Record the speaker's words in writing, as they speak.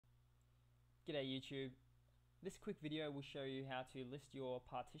G'day YouTube. This quick video will show you how to list your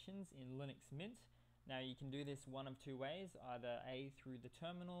partitions in Linux Mint. Now you can do this one of two ways, either A through the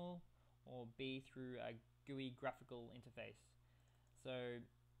terminal or B through a GUI graphical interface. So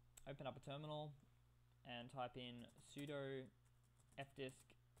open up a terminal and type in sudo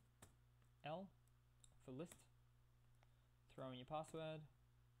fdisk l for list, throw in your password,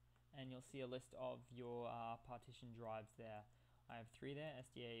 and you'll see a list of your partition drives there. I have 3 there,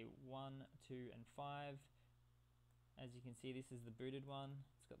 SDA 1, 2 and 5. As you can see, this is the booted one.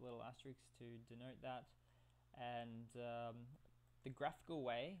 It's got little asterisks to denote that. And the graphical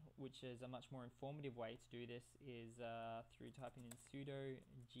way, which is a much more informative way to do this, is through typing in sudo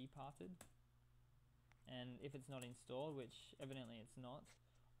gparted. And if it's not installed, which evidently it's not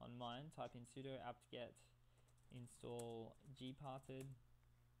on mine, type in sudo apt-get install gparted.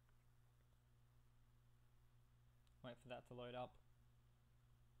 Wait for that to load up.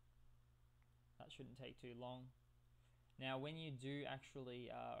 That shouldn't take too long. Now when you do actually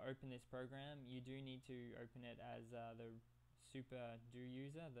open this program, you do need to open it as the super do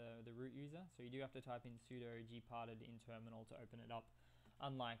user, the root user. So you do have to type in sudo gparted in terminal to open it up,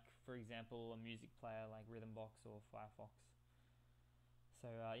 unlike, for example, a music player like Rhythmbox or Firefox. So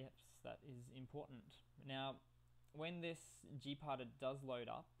yes, that is important. Now when this gparted does load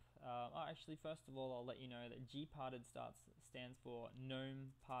up, actually, first of all, I'll let you know that gparted stands for GNOME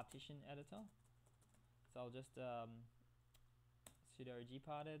Partition Editor. So I'll just sudo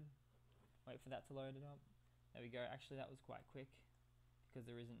gparted, wait for that to load it up. There we go. Actually, that was quite quick because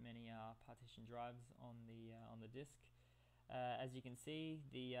there isn't many partition drives on the disk. As you can see,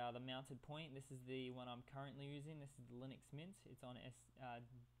 the mounted point. This is the one I'm currently using. This is the Linux Mint. It's on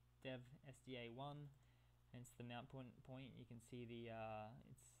dev SDA 1. Hence the mount point. You can see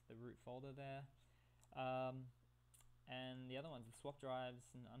it's the root folder there, and the other ones, the swap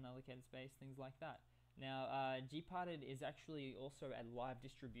drives and unallocated space, things like that. Now gparted is actually also a live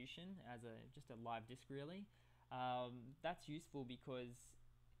distribution, as just a live disk really. That's useful because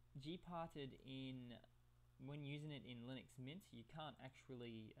gparted, when using it in Linux Mint, you can't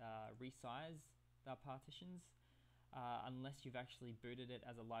actually resize the partitions unless you've actually booted it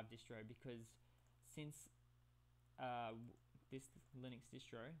as a live distro, because since this Linux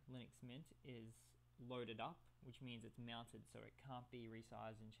distro, Linux Mint, is loaded up, which means it's mounted, so it can't be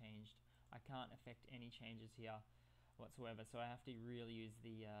resized and changed. I can't affect any changes here whatsoever, so I have to really use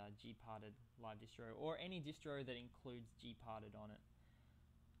the gparted live distro, or any distro that includes gparted on it.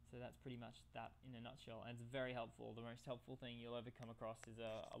 So that's pretty much that in a nutshell, and it's very helpful. The most helpful thing you'll ever come across is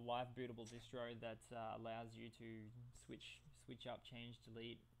a live bootable distro that allows you to switch up, change,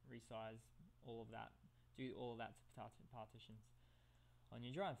 delete, resize, all of that. Do all of that to partitions on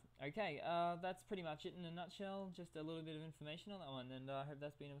your drive. Okay, that's pretty much it in a nutshell. Just a little bit of information on that one, and I hope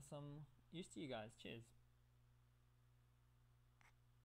that's been of some use to you guys. Cheers.